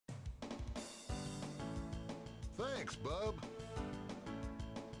Thanks, bub.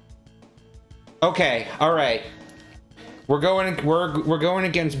 Okay, all right. We're going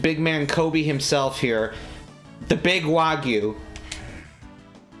against big man Kobe himself here. The big Wagyu.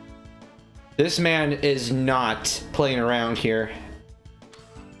 This man is not playing around here.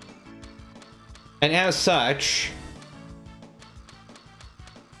 And as such,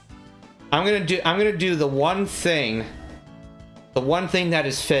 I'm gonna do the one thing that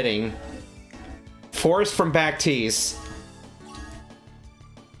is fitting. Force from back tees.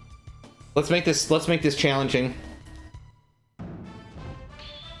 Let's make this challenging.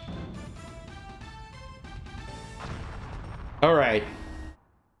 All right.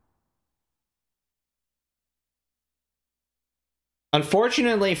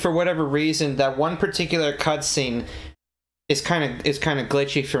 Unfortunately, for whatever reason, that one particular cutscene is kind of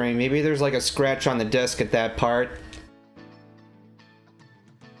glitchy for me. Maybe there's like a scratch on the disc at that part.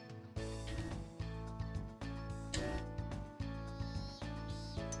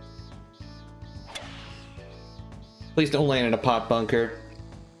 Please don't land in a pot bunker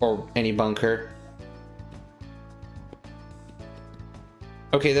or any bunker.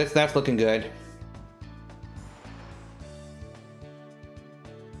 Okay, that's looking good.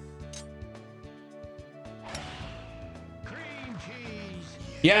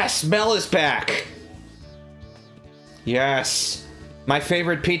 Yes, Mel is back. Yes, my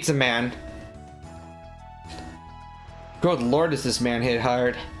favorite pizza man. Good lord, does this man hit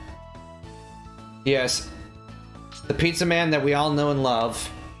hard? Yes, the pizza man that we all know and love.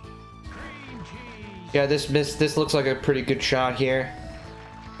 Yeah, this looks like a pretty good shot here.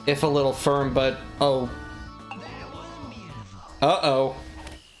 If a little firm, but oh. Uh-oh.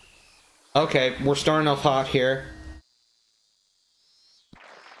 Okay, we're starting off hot here.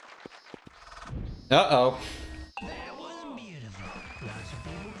 Uh-oh.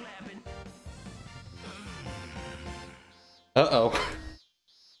 Uh-oh.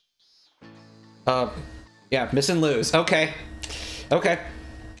 Yeah, miss and lose. Okay. Okay.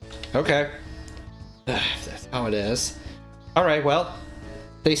 Okay. That's how it is. Alright, well,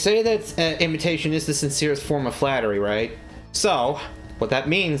 they say that imitation is the sincerest form of flattery, right? So, what that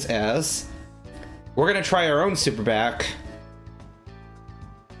means is, we're gonna try our own super back.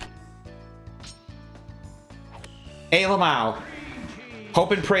 Hey, Lamau.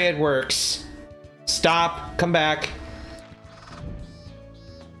 Hope and pray it works. Stop. Come back.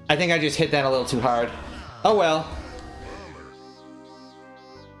 I think I just hit that a little too hard. Oh well.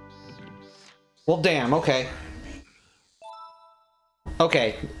 Well, damn. Okay.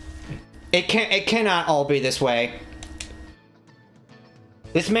 Okay. It cannot all be this way.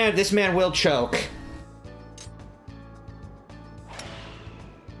 This man will choke.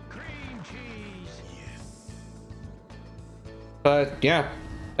 But yeah,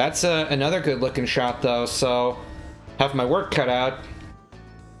 that's another good looking shot though, so have my work cut out.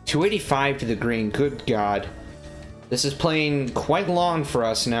 285 to the green, good god. This is playing quite long for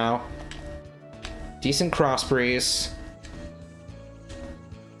us now. Decent cross breeze.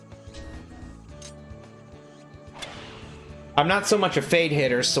 I'm not so much a fade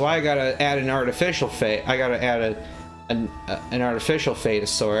hitter, so I gotta add an artificial fade. I gotta add an artificial fade of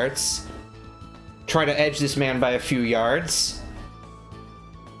sorts. Try to edge this man by a few yards.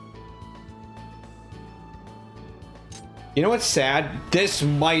 You know what's sad? This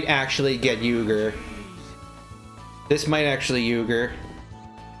might actually get Yuger. This might actually Yuger.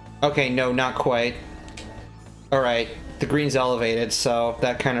 Okay, no, not quite. Alright, the green's elevated, so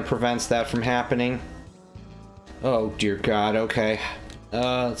that kind of prevents that from happening. Oh, dear god, okay.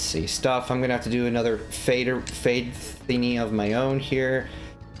 Let's see, stuff. I'm gonna have to do another fade thingy of my own here.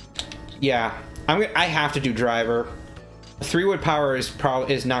 Yeah, I have to do driver. 3-wood power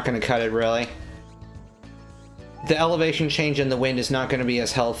is not gonna cut it, really. The elevation change in the wind is not going to be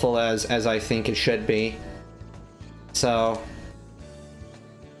as helpful as I think it should be. So,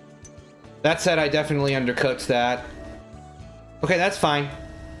 that said, I definitely undercooked that. Okay, that's fine.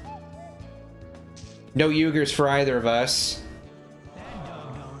 No Yugers for either of us.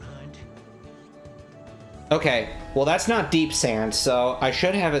 Okay, well that's not deep sand, so I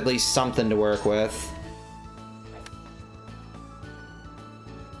should have at least something to work with.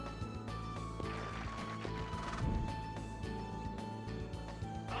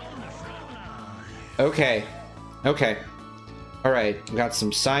 Okay. Okay. Alright, we got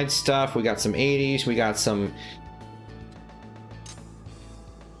some side stuff, we got some 80s, we got some...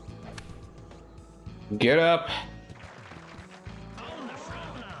 Get up.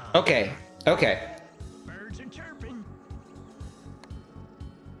 Okay. Okay.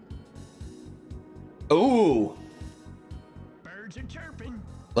 Ooh. Birds are chirping.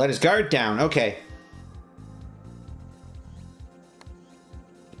 Let his guard down. Okay.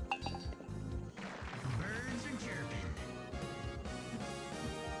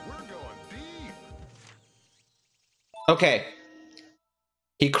 Okay.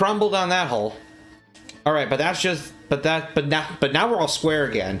 He crumbled on that hole. All right, but that's just, but now we're all square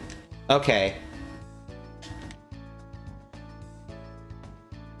again. Okay.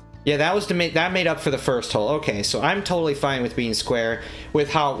 Yeah, that was that made up for the first hole. Okay, so I'm totally fine with being square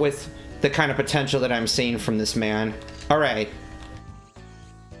with the kind of potential that I'm seeing from this man. All right.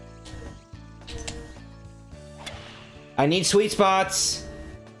 I need sweet spots.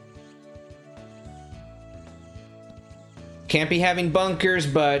 Can't be having bunkers,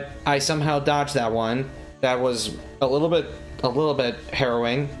 but I somehow dodged that one. That was a little bit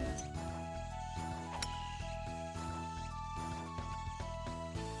harrowing.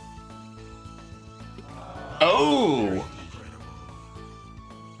 Oh!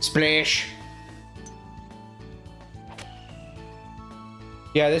 Splash.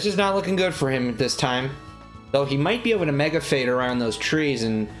 Yeah, this is not looking good for him this time. Though he might be able to Mega Fade around those trees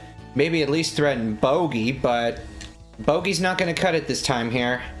and maybe at least threaten Bogey, but Bogey's not going to cut it this time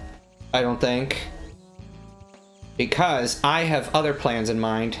here. I don't think. Because I have other plans in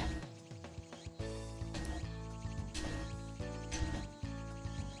mind.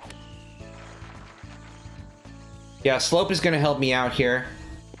 Yeah, Slope is going to help me out here.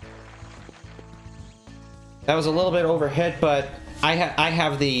 That was a little bit overhit, but I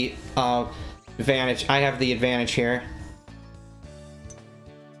have the advantage. I have the advantage here.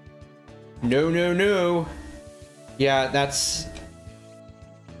 No, no, no. Yeah, that's...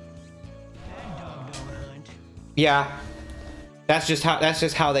 Yeah. That's just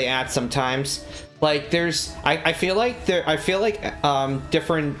how they act sometimes. Like I feel like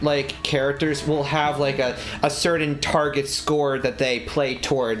different like characters will have like a certain target score that they play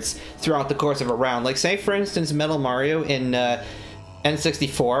towards throughout the course of a round. Like say for instance Metal Mario in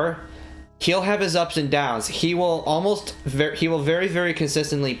N64, he'll have his ups and downs. He will very very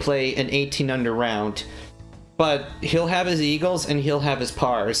consistently play an 18 under round, but he'll have his eagles and he'll have his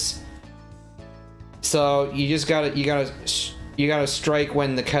pars. So you gotta strike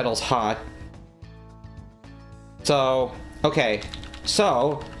when the kettle's hot. So, okay.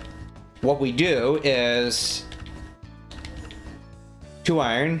 So, what we do is 2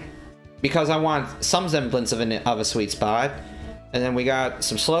 iron, because I want some semblance of a sweet spot. And then we got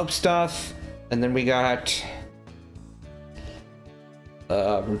some slope stuff, and then we got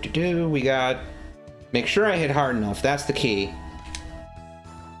we got make sure I hit hard enough. That's the key.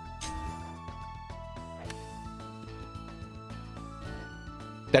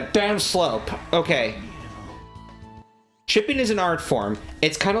 That damn slope. Okay. Chipping is an art form.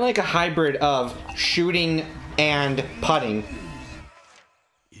 It's kind of like a hybrid of shooting and putting.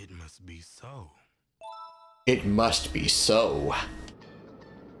 It must be so. It must be so.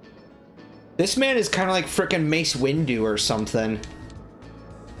 This man is kind of like frickin' Mace Windu or something.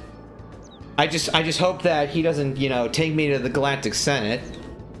 I just hope that he doesn't, you know, take me to the Galactic Senate.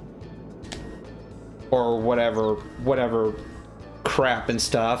 Or whatever crap and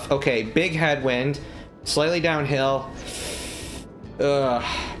stuff. Okay, big headwind. Slightly downhill. Ugh.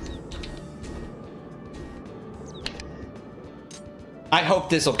 I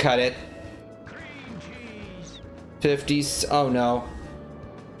hope this will cut it. 50s. Oh no.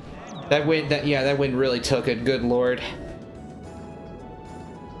 That wind really took it. Good lord.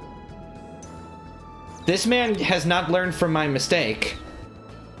 This man has not learned from my mistake.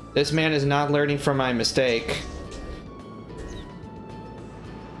 This man is not learning from my mistake.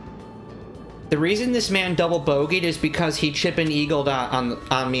 The reason this man double bogeyed is because he chip and eagled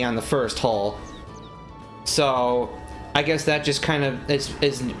on me on the first hole. So, I guess that just kind of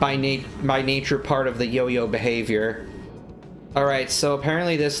is by nature part of the yo-yo behavior. Alright, so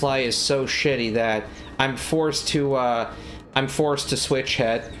apparently this lie is so shitty that I'm forced to switch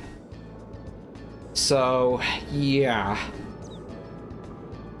head. So, yeah.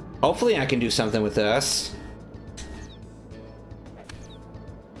 Hopefully I can do something with this.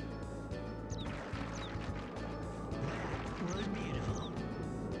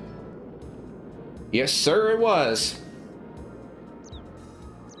 Yes, sir, it was.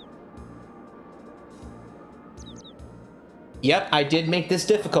 Yep, I did make this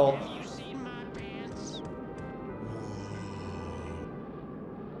difficult.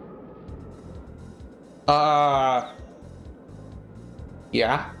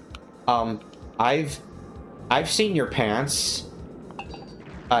 Yeah. I've seen your pants.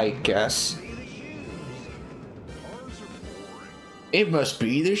 I guess. It must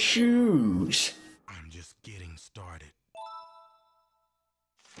be the shoes. I'm just getting started.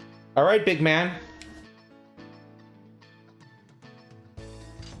 All right, big man.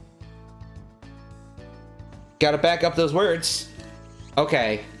 Gotta back up those words.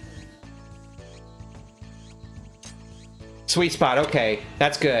 Okay. Sweet spot, okay.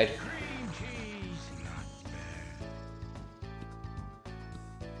 That's good.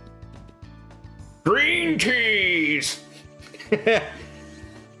 Green cheese!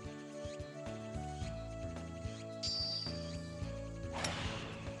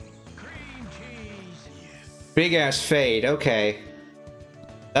 Big ass fade, okay.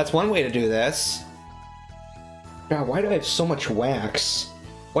 That's one way to do this. God, why do I have so much wax?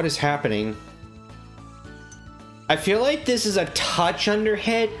 What is happening? I feel like this is a touch under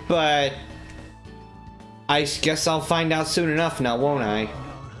hit, but I guess I'll find out soon enough now, won't I?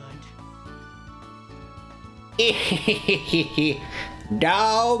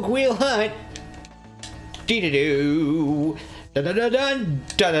 Dog will hunt. Dee-da-doo. Da-da-da-dun.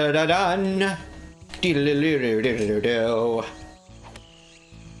 Da-da-da-dun. Dee-da-da-da-da-da-da.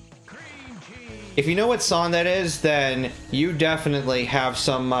 If you know what song that is, then you definitely have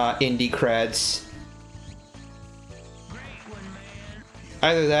some indie creds.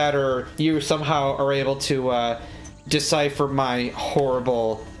 Either that or you somehow are able to decipher my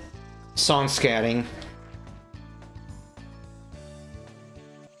horrible song scatting.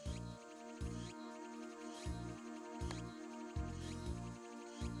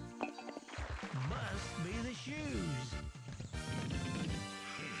 Must be the shoes.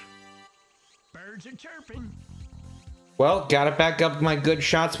 Birds are chirping. Well, gotta back up my good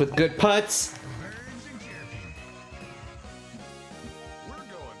shots with good putts. Birds are chirping. We're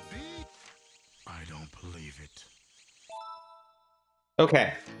going deep. I don't believe it.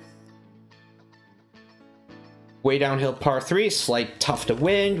 Okay. Way downhill par 3, slight tuft of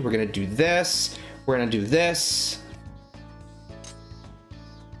wind. We're gonna do this. We're gonna do this.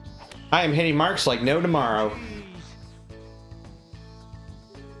 I am hitting marks like no tomorrow.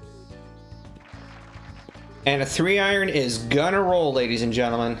 And a 3-iron is gonna roll, ladies and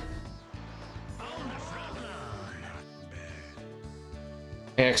gentlemen. On the front lawn.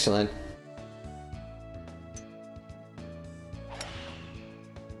 Excellent.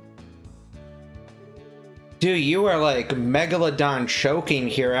 Dude, you are like Megalodon choking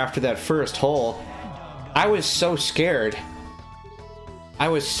here after that first hole. I was so scared. I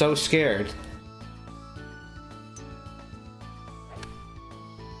was so scared.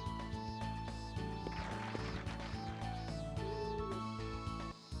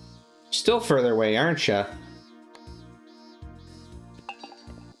 Still further away, aren't ya?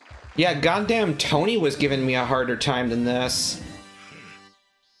 Yeah, goddamn Tony was giving me a harder time than this.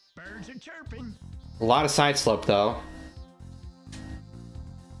 Birds are chirping. A lot of side slope, though.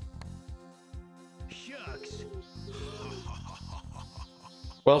 Shucks.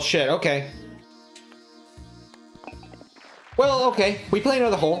 Well, shit, okay. Well, okay. We play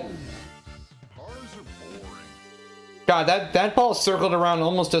another hole. Cars are boring. God, that ball circled around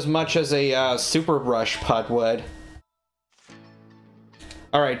almost as much as a Super Rush putt would.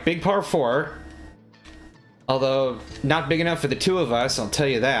 Alright, big par 4. Although, not big enough for the two of us, I'll tell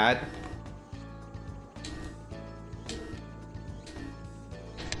you that.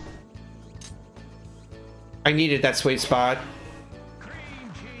 I needed that sweet spot.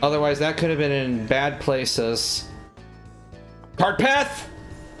 Otherwise, that could have been in bad places. Cart path!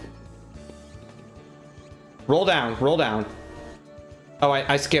 Roll down, roll down. Oh,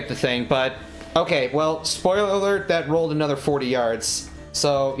 I skipped the thing, but... Okay, well, spoiler alert, that rolled another 40 yards.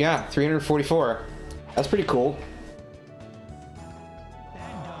 So, yeah, 344. That's pretty cool.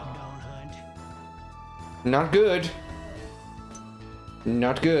 That dog don't hunt. Not good.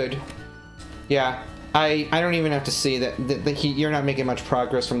 Not good. Yeah, I don't even have to see that, you're not making much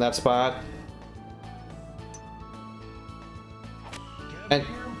progress from that spot. And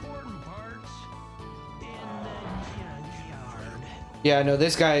Your important parts in the junkyard. yeah, no,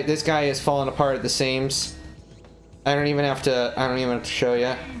 this guy is falling apart at the seams. I don't even have to show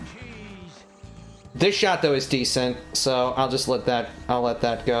you. This shot though is decent, so I'll just let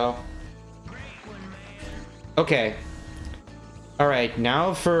that go. Okay. All right,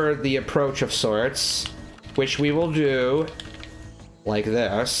 now for the approach of sorts, which we will do like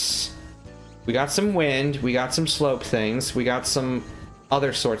this. We got some wind, we got some slope things, we got some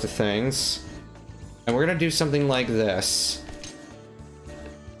other sorts of things. And we're gonna do something like this.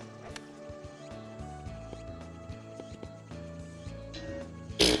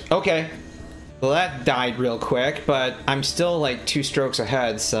 Okay. Well, that died real quick, but I'm still like 2 strokes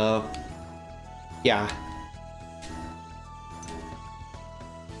ahead, so... Yeah.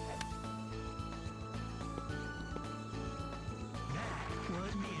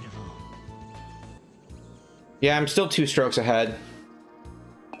 Was beautiful. Yeah, I'm still 2 strokes ahead.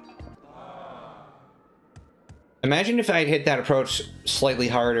 Imagine if I'd hit that approach slightly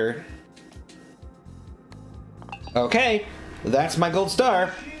harder. Okay. That's my gold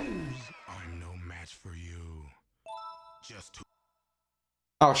star. I'm no match for you. Just to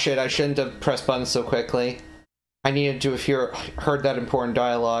Oh shit, I shouldn't have pressed buttons so quickly. I needed to have heard that important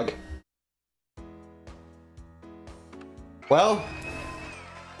dialogue. Well,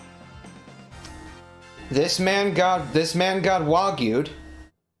 this man got wagyu'd.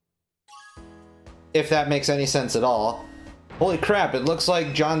 If that makes any sense at all. Holy crap, it looks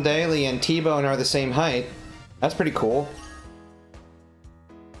like John Daly and T-Bone are the same height. That's pretty cool.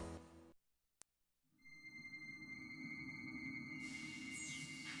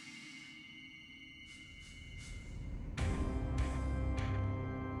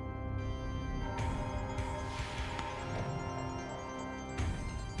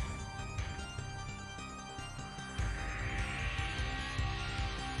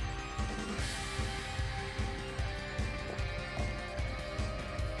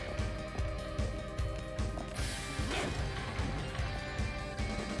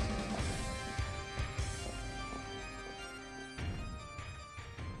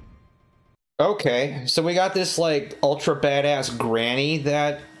 Okay, so we got this, like, ultra badass granny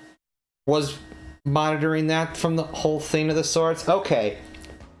that was monitoring that from the whole thing of the sorts. Okay.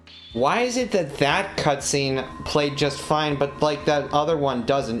 Why is it that that cutscene played just fine, but, like, that other one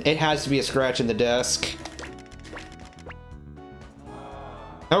doesn't? It has to be a scratch in the disc.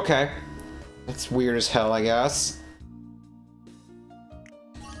 Okay. That's weird as hell, I guess.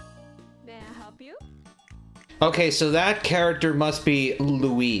 May I help you? Okay, so that character must be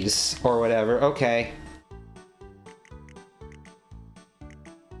Louise, or whatever. Okay.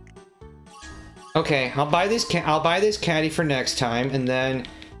 Okay, I'll buy this caddy for next time, and then,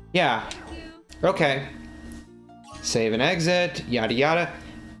 yeah. Okay. Save and exit, yada yada.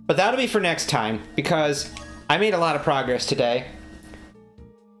 But that'll be for next time, because I made a lot of progress today.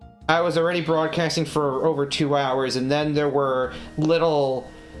 I was already broadcasting for over 2 hours, and then there were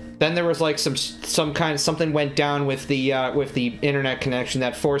then there was like something went down with the internet connection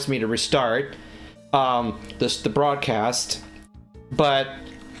that forced me to restart the broadcast. But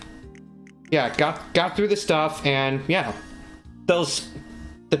yeah, got through the stuff, and yeah,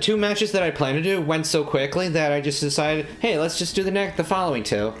 the 2 matches that I planned to do went so quickly that I just decided, hey, let's just do the following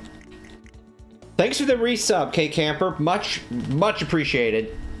 2. Thanks for the resub, K Camper. Much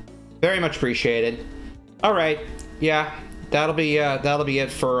appreciated. Very much appreciated. All right, yeah. That'll be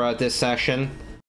it for this session.